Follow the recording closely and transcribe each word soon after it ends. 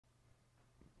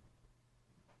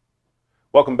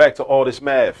Welcome back to All This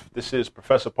Math. This is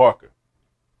Professor Parker.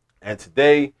 And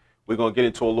today we're going to get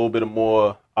into a little bit of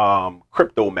more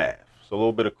crypto math. So a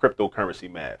little bit of cryptocurrency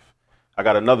math. I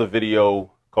got another video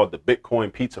called the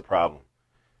Bitcoin pizza problem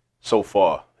so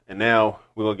far. And now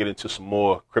we're going to get into some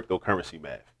more cryptocurrency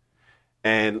math.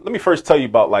 And let me first tell you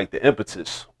about like the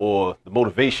impetus or the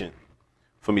motivation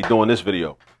for me doing this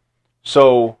video.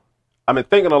 So I've been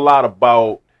thinking a lot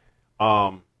about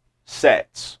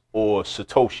sats or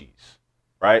Satoshis.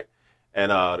 Right? And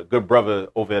the good brother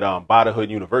over at Hood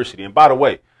University. And by the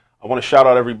way, I want to shout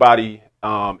out everybody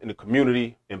in the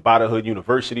community in Hood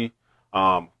University.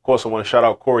 Of course, I want to shout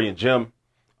out Corey and Jim,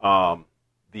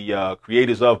 the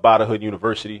creators of Hood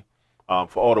University,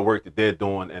 for all the work that they're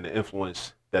doing and the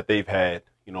influence that they've had,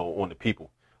 you know, on the people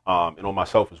and on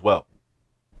myself as well.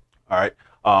 All right.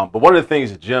 But one of the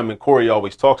things that Jim and Corey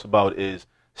always talks about is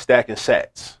stacking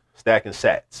sats.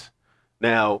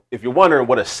 Now, if you're wondering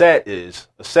what a sat is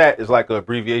like an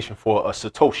abbreviation for a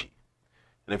Satoshi.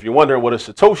 And if you're wondering what a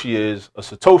Satoshi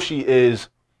is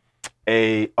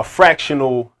a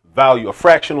fractional value, a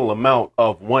fractional amount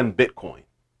of one Bitcoin,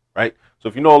 right? So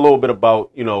if you know a little bit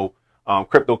about, you know,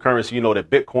 cryptocurrency, you know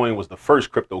that Bitcoin was the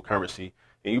first cryptocurrency.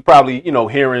 And you probably, you know,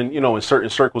 hearing, you know, in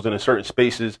certain circles and in certain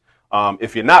spaces,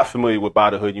 if you're not familiar with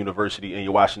Hood University and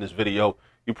you're watching this video,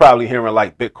 you're probably hearing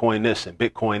like Bitcoin this and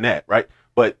Bitcoin that, right?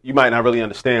 But you might not really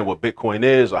understand what Bitcoin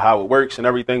is or how it works and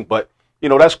everything. But, you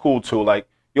know, that's cool, too. Like,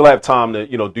 you'll have time to,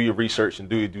 you know, do your research and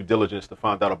do your due diligence to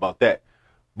find out about that.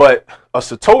 But a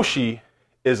Satoshi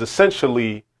is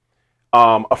essentially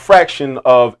a fraction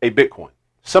of a Bitcoin,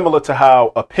 similar to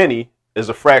how a penny is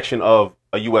a fraction of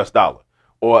a U.S. dollar,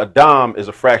 or a dime is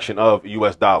a fraction of a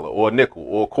U.S. dollar, or a nickel,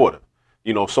 or a quarter,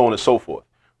 you know, so on and so forth,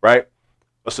 right?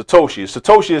 A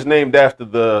Satoshi is named after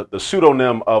the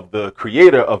pseudonym of the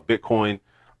creator of Bitcoin,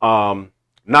 Satoshi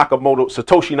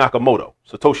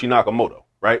Nakamoto,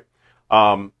 right?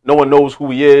 No one knows who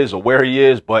he is or where he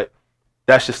is, but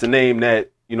that's just the name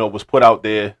that, you know, was put out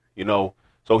there, you know.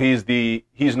 So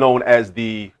he's known as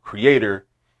the creator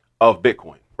of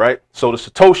Bitcoin, right? So the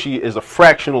Satoshi is a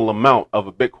fractional amount of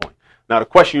a Bitcoin. Now, the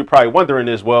question you're probably wondering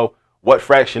is, well, what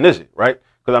fraction is it, right?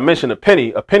 Because I mentioned a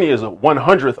penny. A penny is a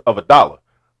 1/100th of a dollar.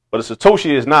 But a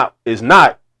Satoshi is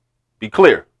not, be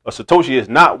clear, a Satoshi is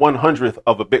not 1/100th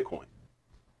of a Bitcoin.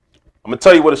 I'm going to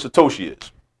tell you what a Satoshi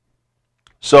is.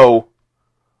 So,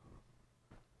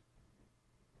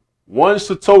 one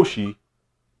Satoshi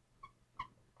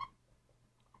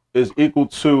is equal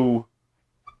to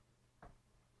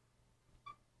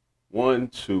 1,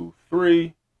 2,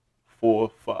 3, 4,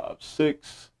 5,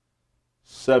 6,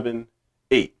 7,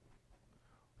 8.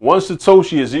 One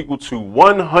Satoshi is equal to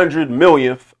 100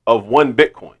 millionth of one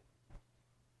Bitcoin.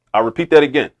 I'll repeat that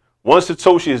again. One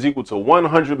Satoshi is equal to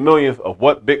 100 millionth of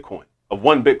one Bitcoin.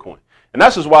 And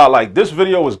that's just why, like, this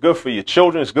video is good for your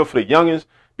children. It's good for the youngins,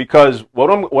 because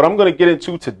what I'm going to get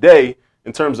into today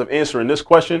in terms of answering this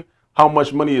question, how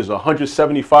much money is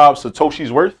 175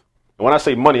 Satoshis worth? And when I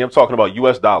say money, I'm talking about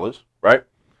US dollars, right?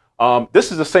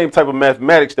 This is the same type of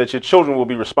mathematics that your children will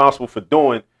be responsible for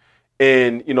doing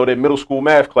in, you know, their middle school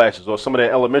math classes or some of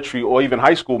their elementary or even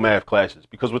high school math classes,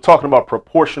 because we're talking about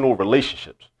proportional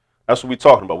relationships. That's what we're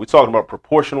talking about. We're talking about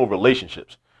proportional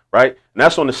relationships, right? And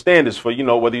that's on the standards for, you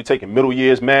know, whether you're taking middle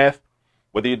years math,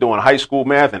 whether you're doing high school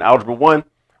math and algebra 1.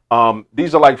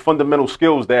 These are like fundamental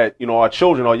skills that, you know, our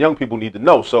children, our young people need to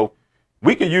know. So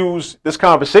we could use this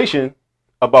conversation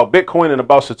about Bitcoin and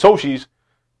about Satoshis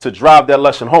to drive that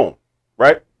lesson home,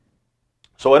 right?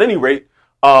 So at any rate,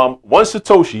 one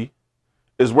Satoshi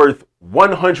is worth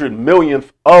 100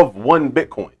 millionth of one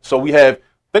Bitcoin. So we have,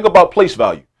 think about place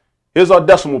value. Here's our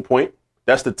decimal point.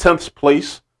 That's the 10th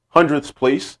place, 100th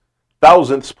place,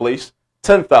 1000th place,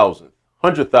 10,000,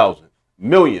 100,000,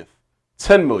 millionth,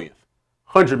 10 millionth,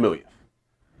 100 millionth.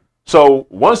 So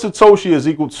one Satoshi is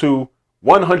equal to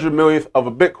 100 millionth of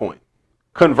a Bitcoin.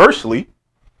 Conversely,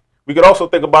 we could also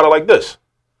think about it like this.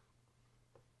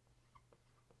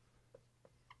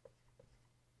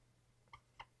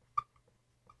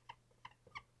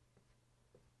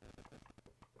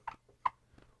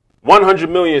 $100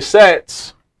 million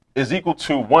sats is equal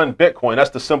to one Bitcoin.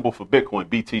 That's the symbol for Bitcoin,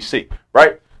 BTC,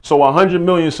 right? So 100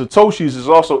 million Satoshis is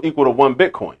also equal to one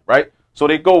Bitcoin, right? So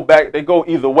they go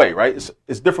either way, right?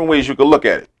 It's different ways you can look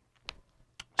at it.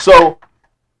 So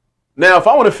now if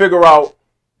I want to figure out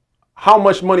how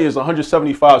much money is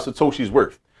 175 Satoshis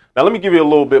worth, now let me give you a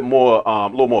little bit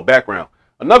more, background.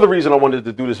 Another reason I wanted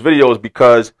to do this video is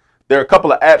because there are a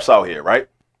couple of apps out here, right?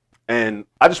 And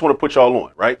I just want to put y'all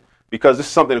on, right? Because this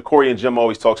is something that Corey and Jim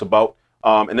always talks about.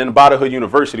 And then at Hood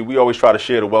University, we always try to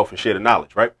share the wealth and share the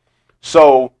knowledge, right?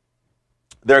 So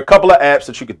there are a couple of apps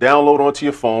that you could download onto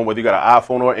your phone, whether you got an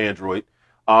iPhone or Android,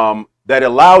 that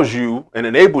allows you and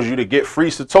enables you to get free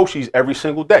Satoshis every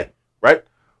single day, right?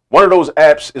 One of those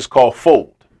apps is called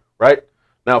Fold, right?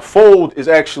 Now, Fold is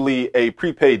actually a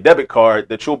prepaid debit card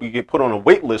that you'll be put on a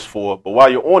wait list for, but while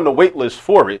you're on the wait list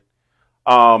for it,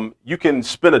 you can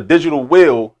spin a digital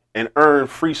wheel and earn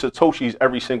free Satoshis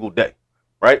every single day,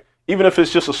 right? Even if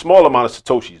it's just a small amount of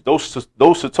Satoshis,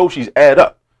 those Satoshis add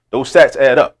up. Those sats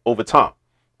add up over time.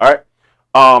 All right.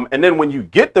 And then when you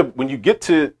get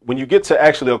to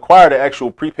actually acquire the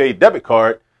actual prepaid debit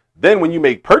card, then when you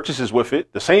make purchases with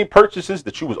it, the same purchases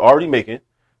that you was already making,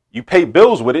 you pay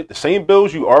bills with it, the same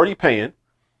bills you already paying,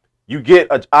 you get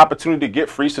an opportunity to get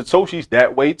free Satoshis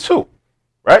that way too,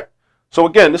 right? So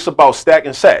again, this is about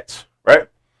stacking sats, right?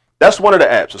 That's one of the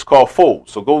apps. It's called Fold.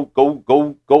 So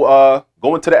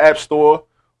go into the App Store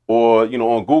or, you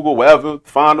know, on Google, wherever,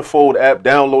 find the Fold app,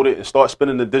 download it, and start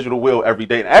spinning the digital wheel every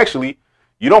day. And actually,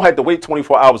 you don't have to wait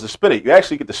 24 hours to spin it. You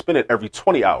actually get to spin it every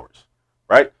 20 hours,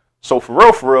 right? So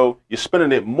for real, you're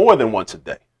spinning it more than once a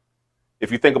day,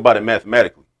 if you think about it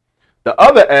mathematically. The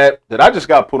other app that I just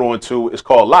got put on to is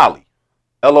called Lolli,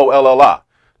 L-O-L-L-I.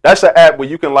 That's an app where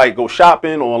you can like go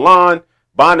shopping online,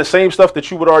 buying the same stuff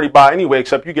that you would already buy anyway,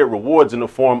 except you get rewards in the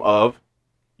form of,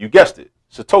 you guessed it,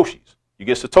 Satoshis. You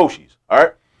get Satoshis, all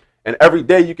right? And every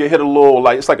day you can hit a little,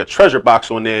 like, it's like a treasure box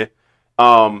on there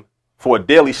for a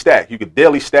daily stack. You could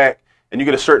daily stack and you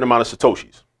get a certain amount of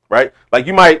Satoshis, right? Like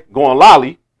you might go on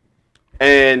Lolli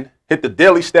and hit the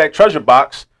daily stack treasure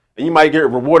box and you might get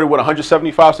rewarded with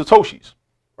 175 Satoshis,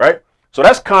 right? So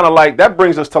that's kind of like, that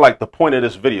brings us to like the point of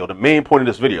this video, the main point of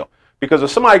this video. Because if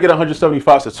somebody get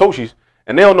 175 Satoshis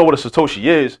and they don't know what a Satoshi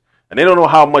is, and they don't know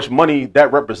how much money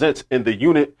that represents in the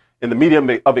unit, in the medium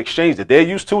of exchange that they're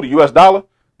used to, the US dollar,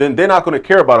 then they're not going to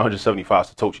care about 175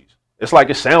 Satoshis. It's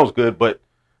like, it sounds good, but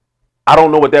I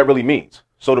don't know what that really means.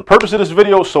 So the purpose of this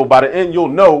video, so by the end, you'll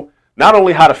know not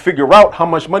only how to figure out how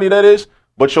much money that is,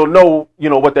 but you'll know, you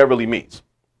know, what that really means.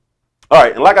 All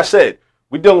right. And like I said,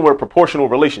 we're dealing with proportional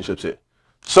relationships here.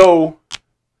 So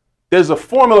there's a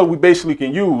formula we basically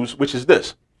can use, which is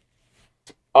this.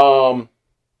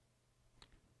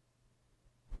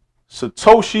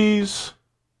 Satoshis,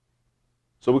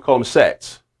 so we call them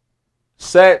sats.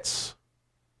 Sats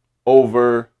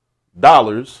over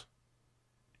dollars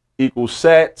equals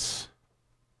sats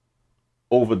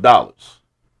over dollars,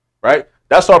 right?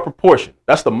 That's our proportion.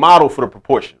 That's the model for the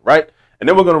proportion, right? And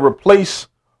then we're going to replace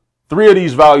 3 of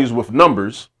these values with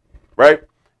numbers, right?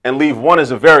 And leave 1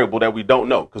 as a variable that we don't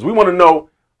know, because we want to know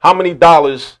how many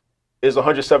dollars is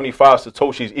 175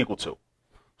 Satoshis equal to.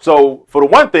 So for the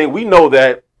one thing, we know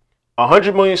that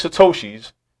 100 million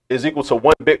Satoshis is equal to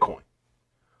 1 Bitcoin.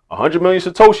 100 million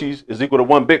Satoshis is equal to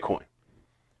 1 Bitcoin.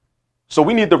 So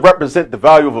we need to represent the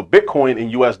value of a Bitcoin in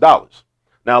US dollars.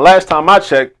 Now, last time I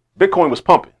checked, Bitcoin was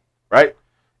pumping, right?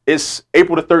 It's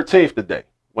April the 13th today,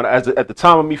 at the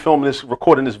time of me filming this,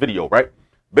 recording this video, right?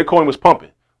 Bitcoin was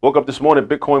pumping. Woke up this morning,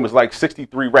 Bitcoin was like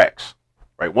 63 racks,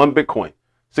 right? 1 Bitcoin,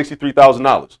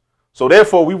 $63,000. So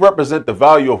therefore, we represent the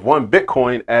value of 1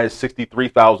 Bitcoin as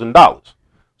 $63,000.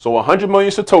 So 100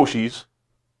 million Satoshis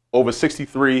over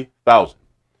 63,000.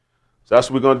 So that's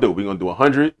what we're going to do. We're going to do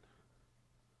 100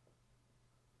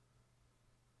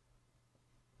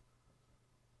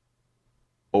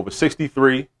 over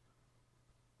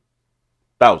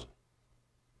 63,000.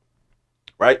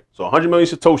 Right? So 100 million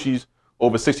Satoshis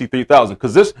over 63,000.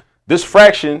 Because this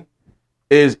fraction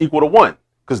is equal to 1.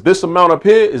 Because this amount up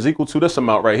here is equal to this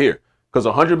amount right here. Because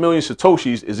 100 million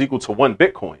Satoshis is equal to 1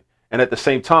 Bitcoin. And at the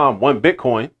same time, 1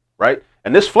 Bitcoin, right?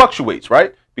 And this fluctuates,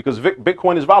 right? Because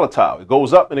Bitcoin is volatile. It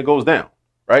goes up and it goes down,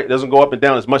 right? It doesn't go up and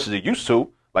down as much as it used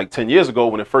to, like 10 years ago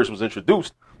when it first was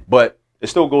introduced, but it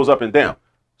still goes up and down.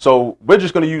 So we're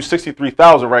just going to use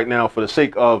 63,000 right now for the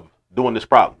sake of doing this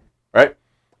problem, right?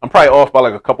 I'm probably off by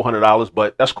like a couple $100,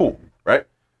 but that's cool, right?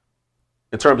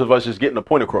 In terms of us just getting the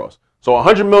point across. So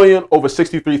 100 million over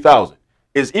 63,000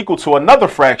 is equal to another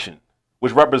fraction,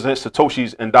 which represents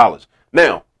Satoshis in dollars.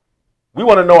 Now, we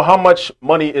want to know how much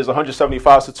money is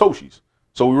 175 Satoshis.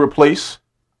 So we replace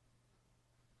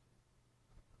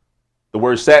the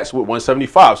word sats with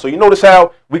 175. So you notice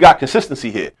how we got consistency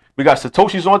here. We got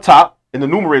Satoshis on top in the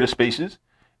numerator spaces,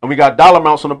 and we got dollar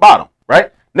amounts on the bottom,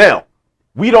 right? Now,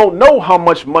 we don't know how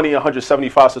much money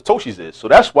 175 Satoshis is. So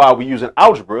that's why we use an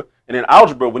algebra. And in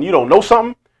algebra, when you don't know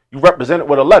something, you represent it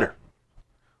with a letter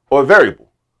or a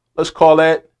variable. Let's call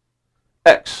that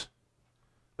X.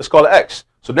 Let's call it X.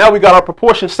 So now we got our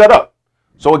proportion set up.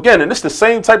 So again, and this is the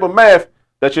same type of math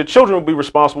that your children will be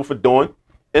responsible for doing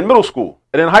in middle school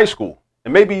and in high school,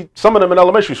 and maybe some of them in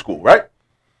elementary school, right?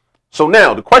 So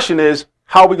now the question is,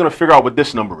 how are we going to figure out what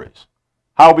this number is?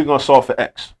 How are we going to solve for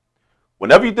x?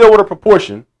 Whenever you deal with a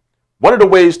proportion, one of the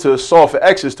ways to solve for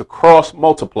x is to cross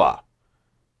multiply.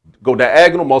 Go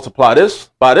diagonal, multiply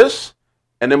this by this,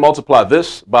 and then multiply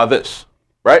this by this,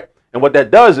 right? And what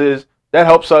that does is that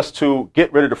helps us to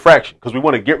get rid of the fraction, because we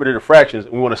want to get rid of the fractions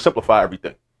and we want to simplify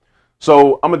everything.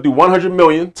 So I'm going to do 100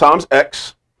 million times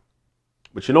x.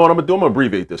 But you know what I'm going to do? I'm going to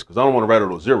abbreviate this because I don't want to write all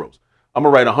those zeros. I'm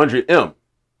going to write 100m.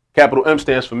 Capital M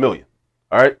stands for million.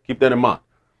 All right? Keep that in mind.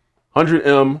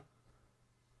 100m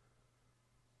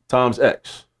times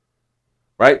x.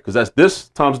 Right? Because that's this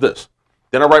times this.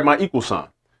 Then I write my equal sign.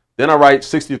 Then I write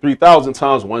 63,000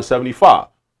 times 175.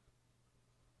 All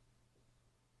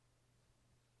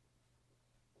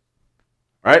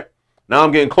right? Now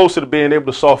I'm getting closer to being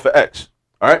able to solve for x.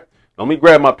 All right? Now let me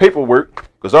grab my paperwork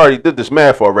because I already did this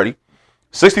math already.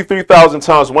 63,000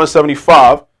 times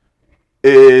 175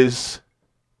 is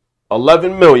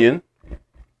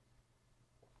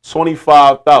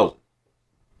 11,025,000,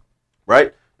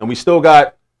 right? And we still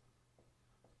got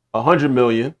 100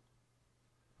 million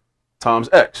times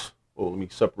x. Oh, let me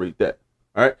separate that.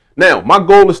 All right. Now, my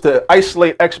goal is to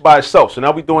isolate x by itself. So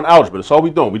now we're doing algebra. That's all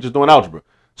we're doing. We're just doing algebra.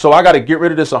 So I got to get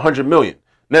rid of this 100 million.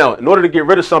 Now, in order to get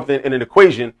rid of something in an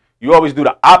equation, you always do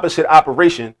the opposite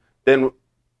operation than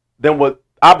what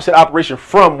opposite operation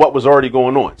from what was already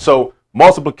going on. So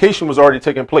multiplication was already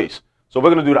taking place. So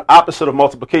we're going to do the opposite of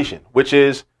multiplication, which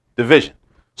is division.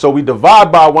 So we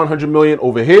divide by 100 million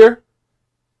over here.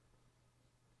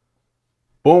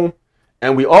 Boom.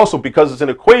 And we also, because it's an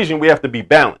equation, we have to be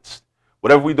balanced.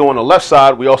 Whatever we do on the left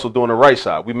side, we also do on the right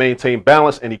side. We maintain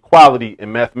balance and equality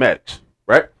in mathematics,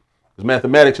 right? Because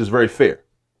mathematics is very fair.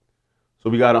 So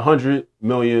we got 100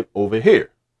 million over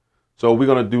here. So we're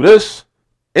going to do this.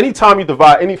 Anytime you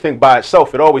divide anything by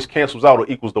itself, it always cancels out or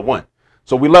equals to 1.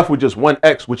 So we left with just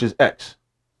 1x, which is x.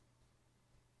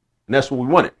 And that's what we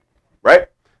wanted, right?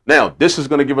 Now, this is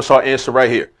going to give us our answer right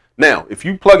here. Now, if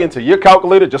you plug into your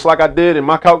calculator, just like I did in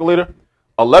my calculator,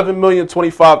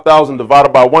 11,025,000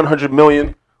 divided by 100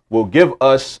 million will give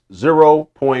us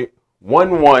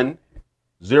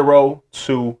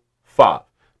 0.11025.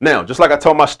 Now, just like I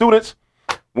tell my students,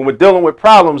 when we're dealing with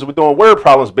problems, we're doing word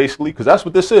problems basically, because that's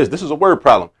what this is. This is a word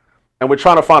problem. And we're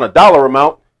trying to find a dollar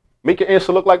amount. Make your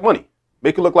answer look like money.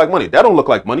 Make it look like money. That don't look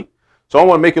like money. So I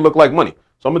want to make it look like money.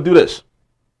 So I'm going to do this.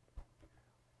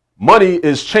 Money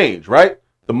is change, right?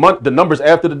 The numbers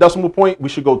after the decimal point, we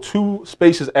should go 2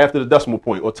 spaces after the decimal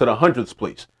point or to the hundredths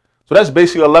place. So that's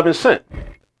basically 11 cents.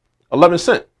 11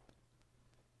 cents.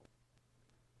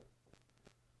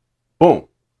 Boom.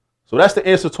 So that's the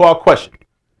answer to our question.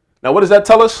 Now, what does that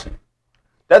tell us?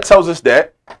 That tells us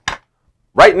that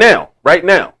right now,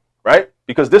 right?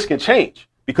 Because this can change,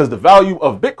 because the value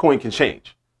of Bitcoin can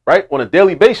change, right? On a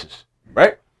daily basis,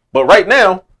 right? But right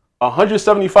now,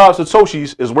 175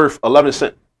 Satoshis is worth 11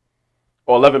 cents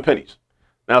or 11 pennies.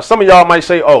 Now, some of y'all might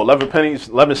say, oh, 11 pennies,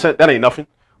 11 cents, that ain't nothing.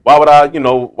 Why would I,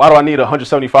 why do I need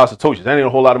 175 Satoshis? That ain't a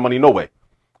whole lot of money, no way.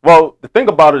 Well, the thing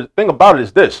about it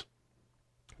is this.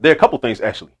 There are a couple things,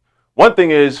 actually. One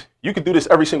thing is you can do this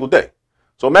every single day.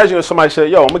 So imagine if somebody said,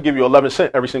 yo, I'm going to give you 11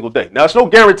 cents every single day. Now, it's no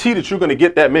guarantee that you're going to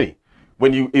get that many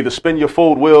when you either spin your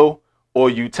fold wheel or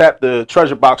you tap the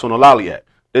treasure box on the lolly app.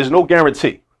 There's no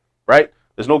guarantee, right?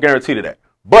 There's no guarantee to that.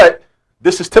 But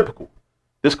this is typical.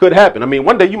 This could happen. I mean,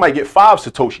 one day you might get 5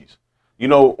 Satoshis,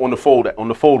 on the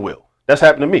fold wheel. That's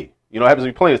happened to me. It happens to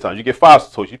me plenty of times. You get 5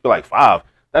 Satoshis. You feel like 5.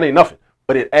 That ain't nothing.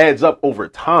 But it adds up over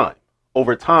time.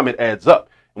 Over time, it adds up.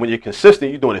 And when you're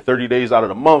consistent, you're doing it 30 days out of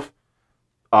the month,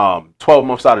 12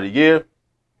 months out of the year,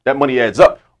 that money adds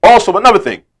up. Also, another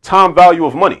thing, time value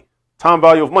of money. Time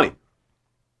value of money.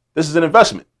 This is an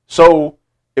investment. So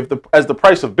as the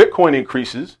price of Bitcoin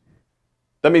increases,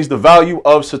 that means the value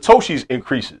of Satoshis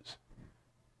increases.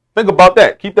 Think about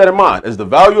that. Keep that in mind. As the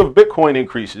value of Bitcoin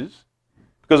increases,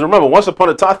 because remember, once upon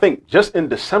a time, I think just in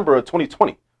December of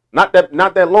 2020, not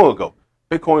that long ago,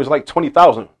 Bitcoin was like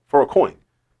 20,000 for a coin.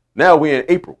 Now we're in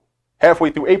April.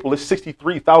 Halfway through April, it's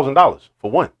 $63,000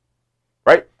 for one,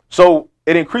 right? So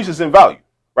it increases in value,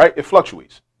 right? It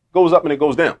fluctuates, goes up and it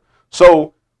goes down.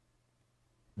 So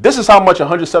this is how much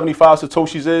 175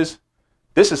 Satoshis is.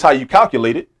 This is how you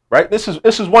calculate it, right? This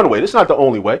is one way. This is not the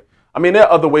only way. I mean, there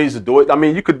are other ways to do it. I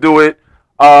mean, you could do it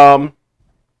another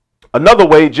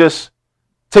way. Just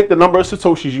take the number of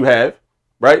Satoshis you have,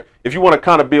 right? If you want to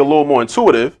kind of be a little more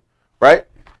intuitive, right?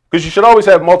 Because you should always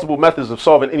have multiple methods of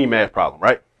solving any math problem,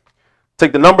 right?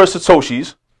 Take the number of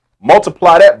Satoshis,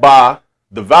 multiply that by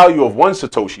the value of 1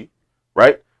 Satoshi,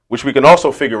 right? Which we can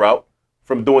also figure out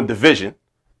from doing division,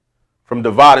 from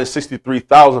dividing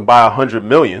 63,000 by 100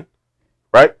 million,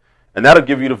 right? and that'll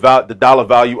give you the dollar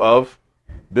value of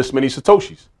this many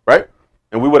Satoshis, right?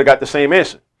 And we would have got the same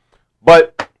answer.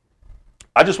 But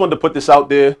I just wanted to put this out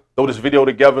there, throw this video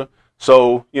together.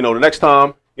 So, the next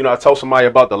time, I tell somebody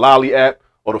about the Lolly app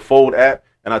or the Fold app,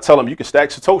 and I tell them you can stack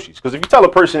Satoshis. Because if you tell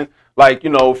a person, like,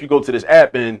 if you go to this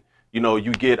app and, you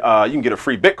can get a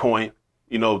free Bitcoin,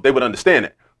 they would understand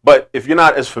it. But if you're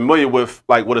not as familiar with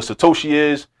like what a Satoshi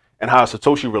is and how a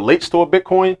Satoshi relates to a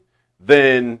Bitcoin,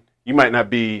 then you might not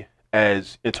be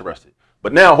as interested.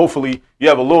 But now, hopefully, you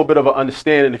have a little bit of an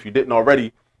understanding, if you didn't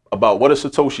already, about what a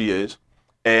Satoshi is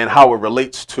and how it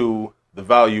relates to the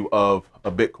value of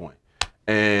a Bitcoin.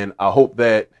 And I hope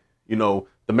that,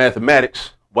 the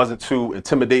mathematics wasn't too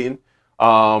intimidating.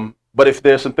 But if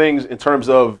there's some things in terms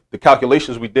of the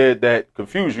calculations we did that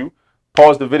confuse you,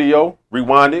 pause the video,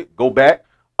 rewind it, go back,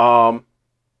 put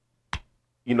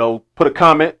a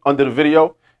comment under the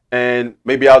video, and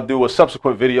maybe I'll do a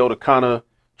subsequent video to kind of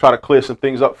try to clear some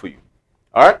things up for you.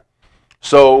 All right.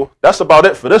 So that's about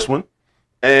it for this one.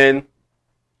 And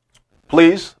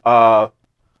please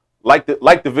like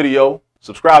the video,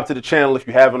 subscribe to the channel if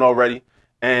you haven't already.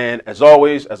 And as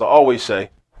always, as I always say,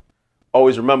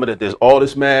 always remember that there's all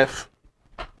this math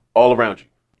all around you.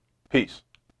 Peace.